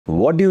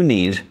What do you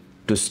need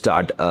to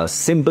start a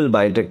simple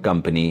biotech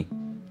company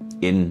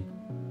in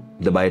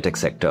the biotech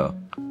sector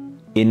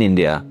in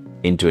India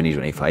in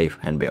 2025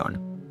 and beyond?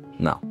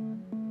 Now,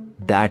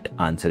 that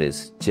answer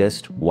is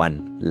just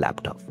one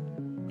laptop.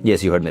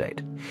 Yes, you heard me right.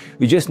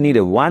 You just need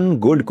a one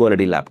good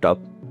quality laptop,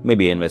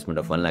 maybe an investment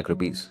of 1 lakh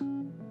rupees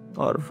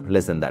or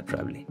less than that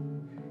probably.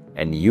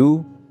 And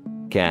you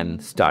can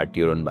start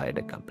your own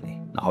biotech company.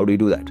 Now, how do you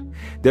do that?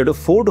 There are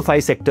 4 to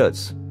 5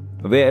 sectors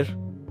where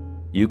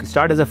you can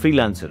start as a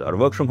freelancer or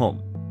work from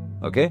home,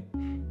 okay?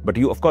 But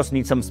you of course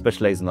need some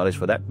specialized knowledge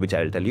for that, which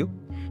I'll tell you.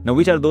 Now,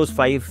 which are those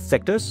 5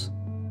 sectors?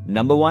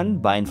 Number 1,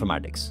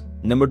 bioinformatics.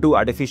 Number 2,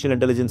 artificial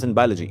intelligence and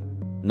biology.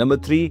 Number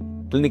 3,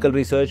 clinical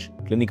research,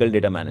 clinical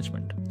data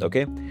management,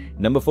 okay?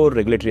 Number 4,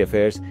 regulatory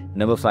affairs.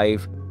 Number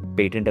 5,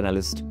 patent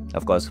analyst.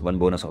 Of course, one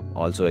bonus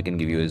also I can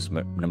give you is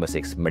number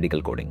 6,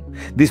 medical coding.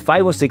 These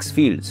 5 or 6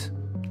 fields,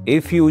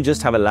 if you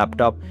just have a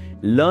laptop,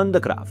 learn the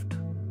craft,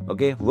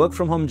 okay? Work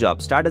from home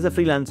job, start as a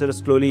freelancer,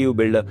 slowly you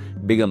build a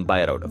big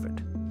empire out of it.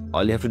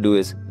 All you have to do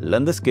is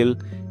learn the skill,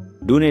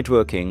 do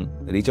networking,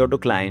 reach out to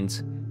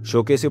clients,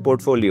 showcase your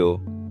portfolio,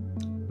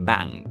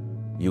 bang,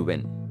 you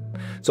win.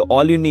 So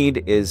all you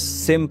need is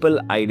simple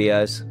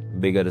ideas,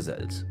 bigger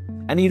results.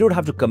 And you don't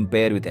have to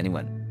compare with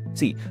anyone.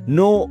 See,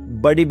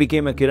 nobody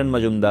became a Kiran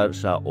Majumdar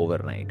Shah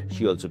overnight.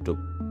 She also took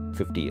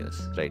 50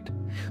 years, right?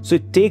 So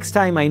it takes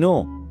time, I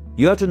know.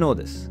 You have to know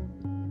this.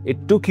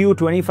 It took you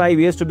 25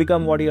 years to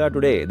become what you are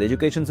today. The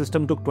education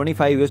system took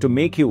 25 years to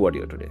make you what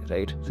you are today,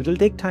 right? So it will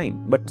take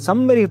time. But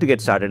somewhere you have to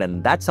get started,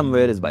 and that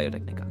somewhere is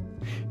Biotecnica.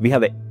 We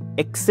have an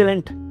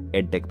excellent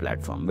edtech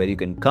platform where you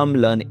can come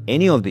learn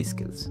any of these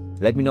skills.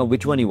 Let me know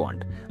which one you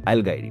want.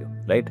 I'll guide you,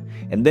 right?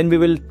 And then we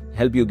will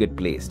help you get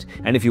placed.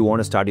 And if you want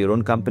to start your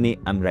own company,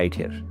 I'm right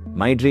here.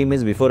 My dream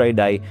is before I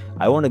die,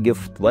 I want to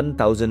give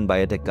 1,000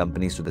 biotech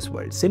companies to this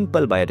world.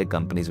 Simple biotech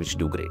companies which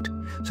do great.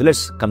 So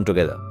let's come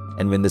together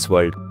and win this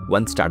world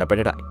one startup at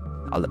a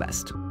time. All the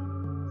best.